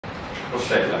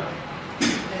Australia.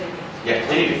 Yeah,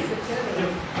 anyway.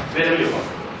 Wherever you want.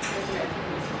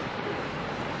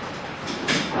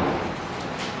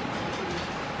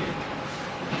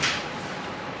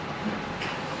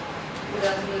 Good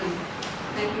afternoon.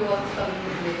 Thank you all for coming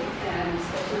today, and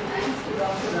special thanks to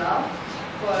Dr. Rao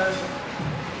for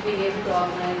being able to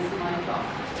organize my talk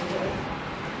today.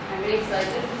 I'm very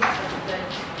excited that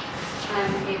I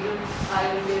will be able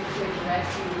to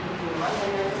interact with you all,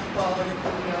 and I look forward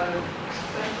to your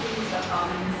questions or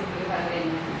comments if you have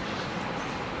any.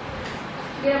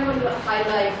 Here I'm going to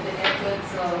highlight the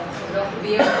efforts of Dr.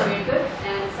 B.R. Ambedkar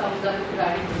and some Dalit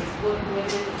radicals, both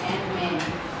women and men,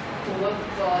 who work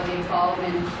for the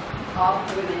empowerment of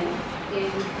women in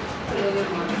colonial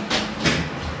model.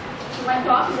 So my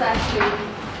talk is actually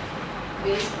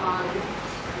based on,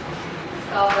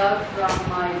 carved out from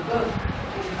my book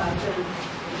entitled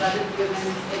Dalit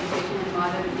Women's Education in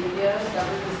Modern India,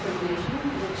 Double Discrimination,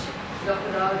 which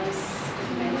Dr. Rao just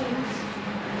mentioned.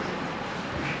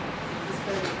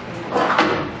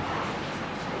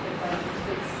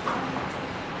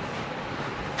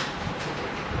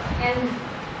 And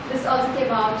this also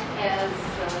came out as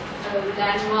a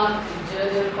landmark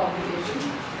journal publication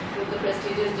with the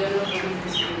prestigious Journal of Women's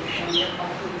History, and we are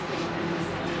publishing this thing, and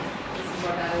this is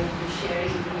what I will be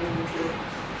sharing with you.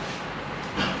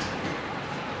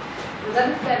 The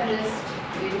Dalit feminist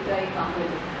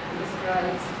Dalit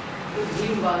describes the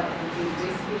Bhimbar, which is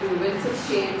basically the winds of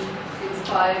change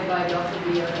inspired by Dr.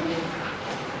 B.R. Ambedkar,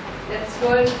 that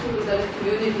swirled through the Dalit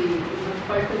community in the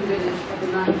Fulton village of the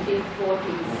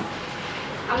 1940s.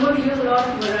 I'm going to use a lot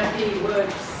of Marathi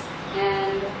words,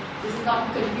 and this is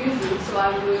not confusing, so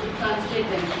I'm going to translate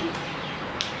them to you.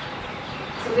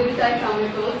 So Vivitai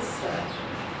Kamiko's,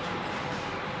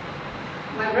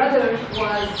 my brother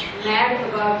was mad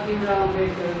about Bhimrao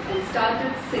Ambedkar and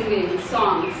started singing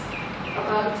songs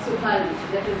about Sudharna,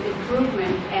 that is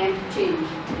improvement and change.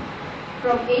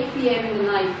 From 8 p.m. in the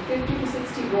night, 50 to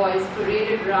 60 boys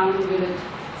paraded around the village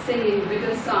singing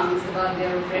bitter songs about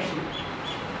their oppression.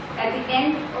 At the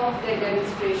end of their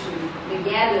demonstration, they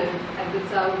gathered at the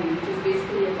Tsauri, which is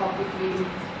basically a public meeting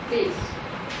place.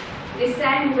 They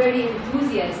sang very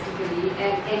enthusiastically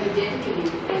and energetically,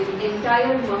 and the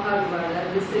entire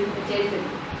Mahabharata listened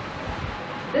attentively.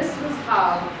 This was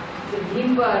how the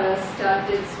Bhimbara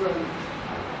started swirling.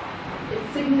 It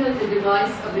signaled the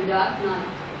demise of the dark night,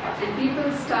 and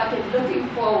people started looking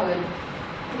forward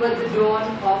towards the dawn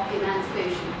of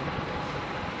emancipation.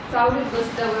 Saudit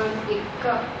Vastavar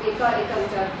Eka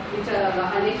Vicharala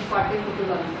Anek Pate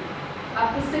Kutulam.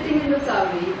 After sitting in the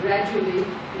Tsauri, gradually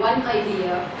one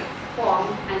idea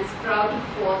formed and sprouted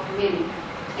forth many.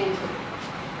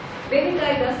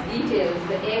 Vivitai thus details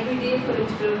the everyday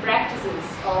political practices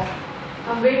of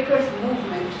Ambedkar's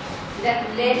movement that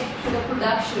led to the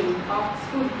production of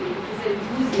Spurti, which is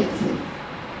enthusiasm,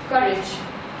 courage,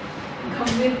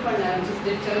 Gambhirpana, which is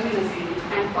determinacy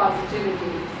and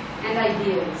positivity, and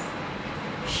ideals.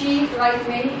 She, like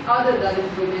many other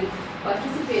Dalit women,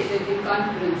 participated in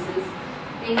conferences,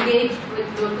 engaged with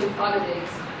local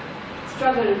politics,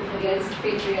 struggled against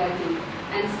patriarchy,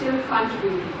 and still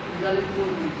contributed to the Dalit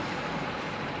movement.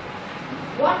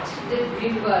 What did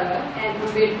Bhimbara and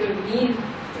Ambedkar mean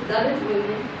to Dalit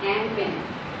women and men?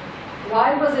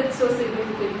 Why was it so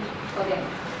significant for them?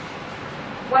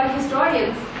 While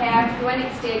historians have to an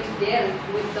extent dealt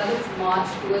with Dalit's march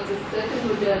towards a certain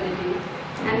modernity,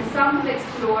 and some have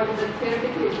explored the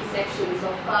theoretical intersections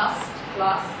of caste,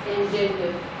 class, and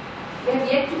gender, they have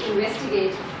yet to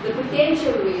investigate the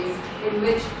potential ways in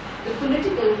which the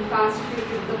political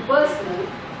constituted the personal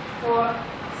for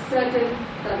certain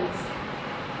Dalits,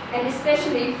 and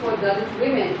especially for Dalit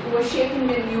women who were shaping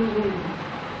their new movement.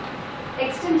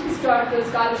 Extant historical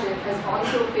scholarship has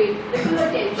also paid little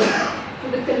attention to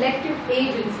the collective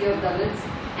agency of Dalits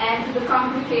and to the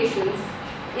complications,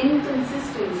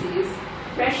 inconsistencies,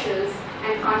 pressures,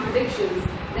 and contradictions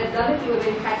that Dalit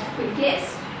women had to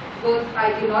contest, both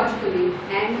ideologically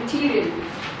and materially,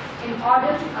 in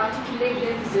order to articulate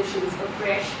their positions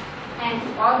afresh and to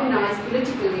organize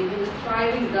politically in the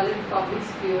thriving Dalit public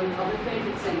sphere of the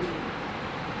 20th century.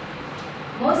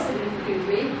 Most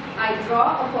significantly, I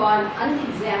draw upon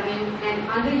unexamined and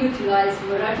underutilized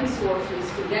Marathi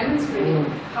sources to demonstrate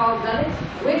how Dalit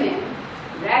women,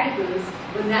 radicals,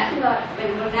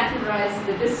 vernacularize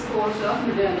the discourse of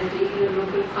modernity in a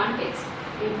local context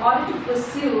in order to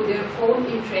pursue their own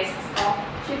interests of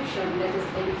shikshan, that is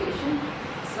education,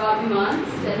 swabhiman,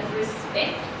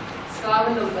 self-respect,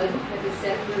 swavalamban, that is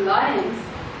self-reliance,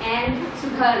 and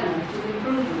sudharna, which is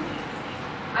improvement.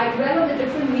 I dwell on the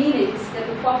different meanings that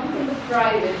the public and the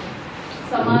private,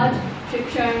 samaj,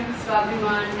 Shikshan,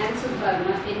 Swabhiman and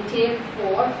Sudharma entailed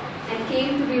for and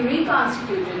came to be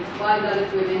reconstituted by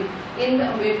Dalit women in the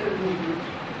Ambedkar movement.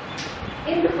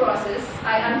 In the process,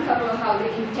 I uncover how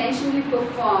they intentionally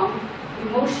performed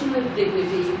emotional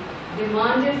dignity,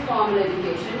 demanded formal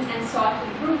education, and sought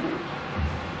improvement.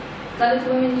 Dalit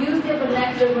women used their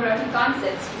vernacular Marathi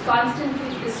concepts to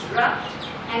constantly disrupt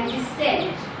and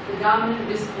dissent the dominant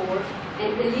discourse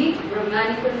and elite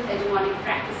Brahmanical hegemonic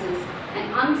practices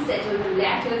and unsettle the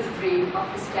latter's dream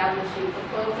of establishing a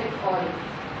perfect order.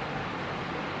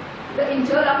 The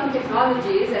interlocking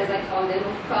technologies, as I call them,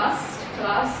 of caste,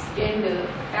 class, gender,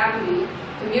 family,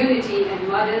 community, and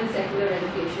modern secular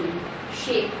education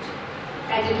shaped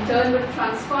and in turn were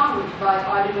transformed by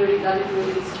ordinary Dalit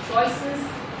women's choices,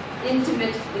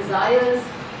 intimate desires,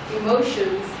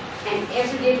 emotions, and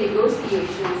everyday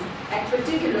negotiations at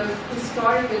particular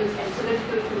historical and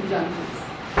political conjunctures.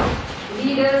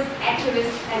 Leaders,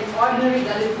 activists, and ordinary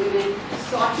Dalit women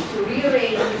sought to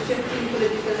rearrange the shifting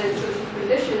political and social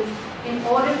conditions in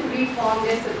order to reform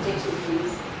their subjective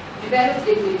views, develop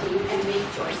dignity, and make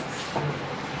choices.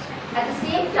 At the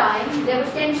same time, there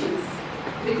were tensions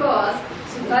because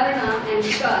Sudharana and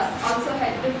Vikas also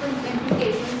had different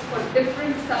implications for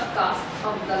different subcastes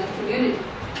of the Dalit community.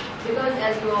 Because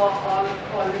as you are all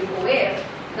already aware,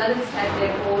 Dalits had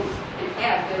their own and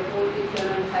have their own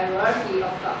internal hierarchy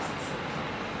of castes.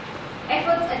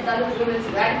 Efforts at Dalit women's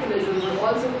radicalism were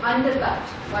also undercut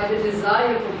by the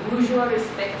desire for bourgeois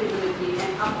respectability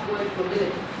and upward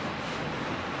mobility.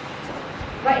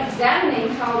 By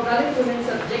examining how Dalit women's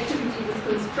subjectivity was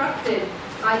constructed,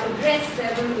 I addressed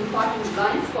several important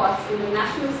blind spots in the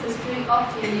nationalist history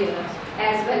of India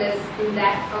as well as in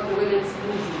that of the women's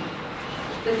movement.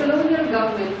 The colonial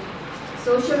government,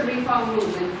 social reform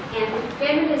movement, and the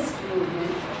feminist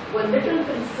movement were little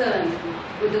concerned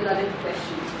with the Dalit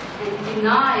question and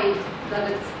denied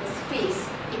Dalits a space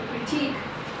to critique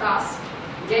caste,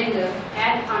 gender,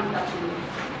 and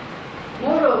untouchability.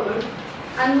 Moreover,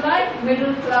 unlike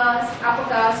middle-class,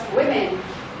 upper-caste women,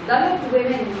 Dalit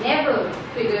women never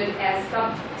figured as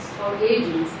subjects or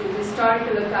agents in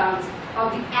historical accounts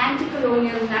of the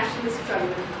anti-colonial nationalist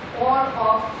struggle or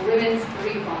of women's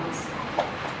reforms.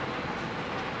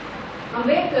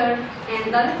 Ambedkar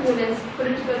and Dalit women's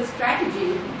political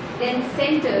strategy then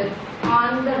centered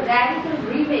on the radical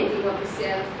remaking of the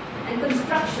self and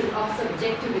construction of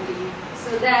subjectivity,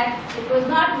 so that it was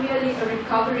not merely a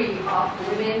recovery of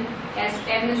women, as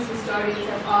feminist historians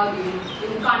have argued,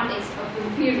 in the context of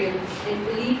imperial and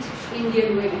elite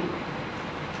Indian women.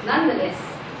 Nonetheless,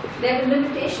 there were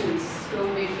limitations to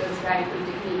Ambedkar's radical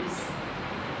techniques.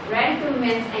 Radical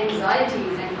men's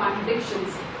anxieties and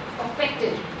contradictions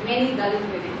affected many Dalit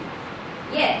women.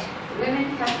 Yet, women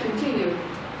have continued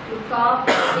to carve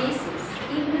spaces,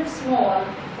 even if small,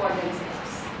 for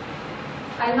themselves.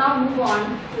 I'll now move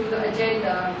on to the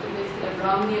agenda, to basically the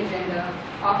Brahmini agenda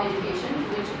of education,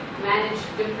 which managed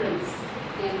difference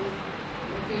in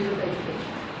the field of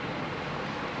education.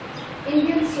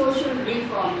 Indian social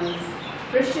reformers,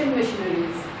 Christian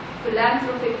missionaries,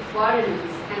 philanthropic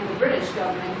foreigners, and the British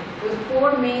government were the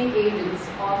four main agents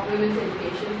of women's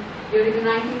education during the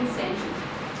 19th century.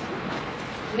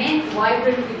 Men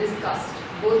vibrantly discussed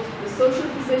both the social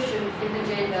position and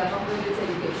agenda of women's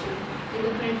education in the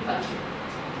print culture.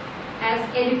 As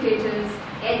educators,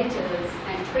 editors,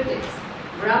 and critics,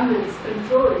 Brahmins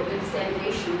controlled the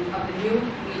dissemination of the new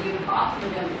medium of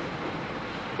modernity.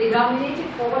 They dominated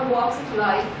all walks of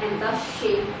life and thus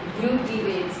shaped new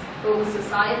debates over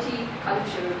society,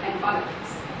 culture, and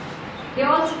politics. They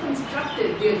also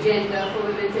constructed the agenda for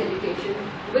women's education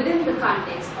within the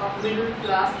context of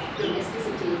middle-class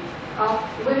domesticity,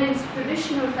 of women's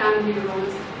traditional family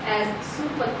roles as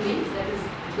supatnis, that is,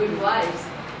 good wives,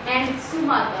 and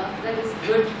sumata, that is,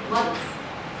 good mothers.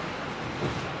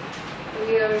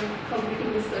 We are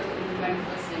completing this circle in the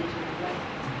 21st century, right?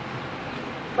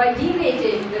 By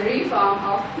deviating the reform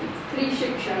of Stri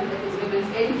Shikshan, that is,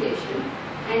 women's education,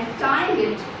 and tying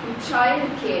it to child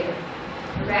care,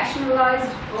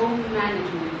 rationalized home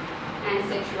management, and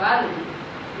sexuality,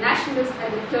 nationalists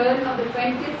at the turn of the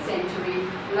 20th century,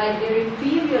 like their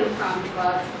imperial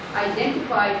counterparts,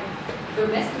 identified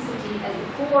domesticity as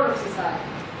the core of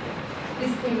society.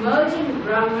 This emerging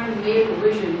Brahman male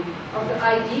vision of the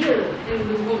ideal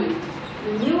Hindu woman,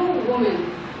 the new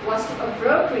woman, was to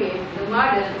appropriate the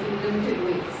modern in limited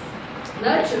ways,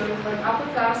 nurture her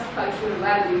upper caste cultural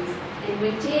values, and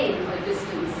maintain a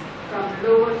distance from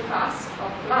lower caste or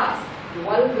class,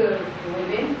 vulgar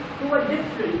women who were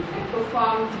different and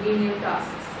performed menial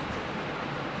tasks.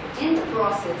 In the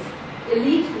process,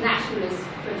 elite nationalists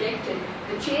projected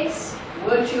the chaste,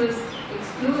 virtuous,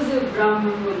 exclusive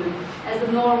Brahmin woman, as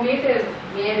the normative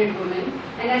married woman,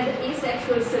 and as the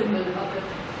asexual symbol of the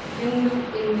Hindu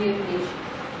Indian nation.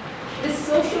 This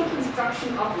social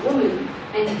construction of women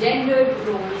and gendered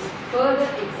roles further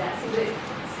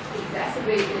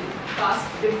exacerbated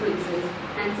caste differences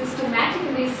and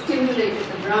systematically stimulated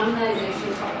the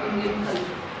Brahminization of Indian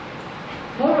culture.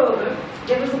 Moreover,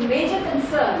 there was a major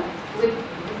concern with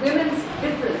women's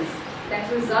difference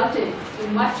that resulted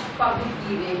in much public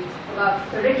debate about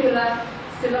curricula,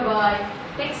 syllabi,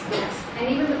 textbooks, and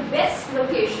even the best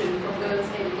location for girls'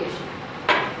 education.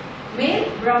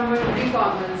 Male Brahmin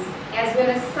reformers, as well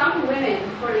as some women,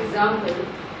 for example,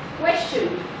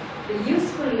 questioned the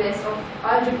usefulness of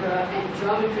algebra and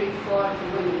geometry for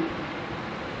women.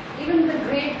 Even the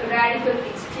great radical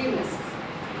extremists,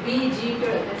 B.G.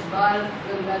 Turk, that's Bal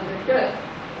Gangadhar Turk,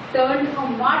 turned a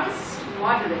modest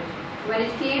moderate when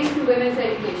it came to women's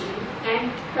education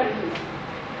and curriculum.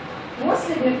 Most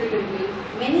significantly,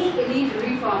 many elite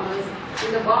reformers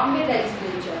in the Bombay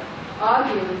legislature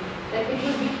argued that it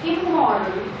would be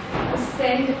immoral to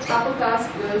send upper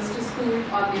caste girls to school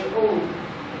on their own,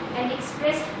 and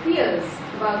expressed fears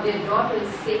about their daughters'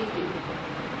 safety.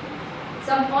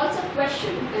 Some also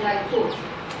questioned, and I quote,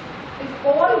 "If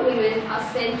all women are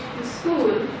sent to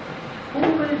school, who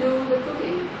will do the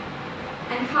cooking?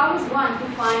 And how is one to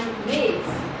find maids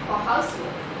for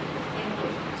housework?" End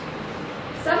quote.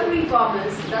 Some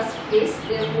reformers thus placed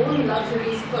their own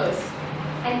luxuries first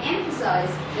and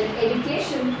emphasized that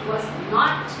education was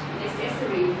not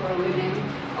necessary for women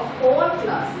of all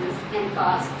classes and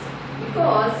castes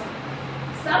because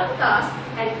some castes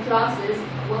and classes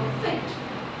were fit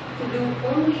to do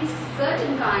only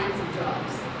certain kinds of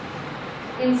jobs.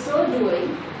 In so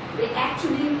doing, they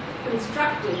actually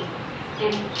constructed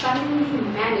and cunningly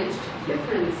managed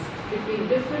difference between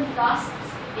different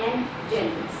castes and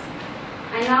genders.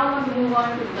 I now want to move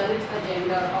on to the Dalit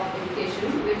agenda of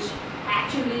education, which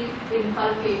actually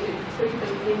inculcated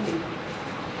critical thinking.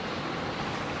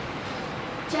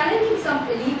 Challenging some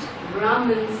elite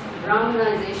Brahmins'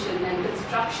 Brahminization and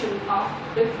construction of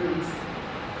difference,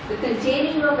 the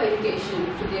containing of education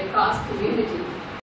to their caste community,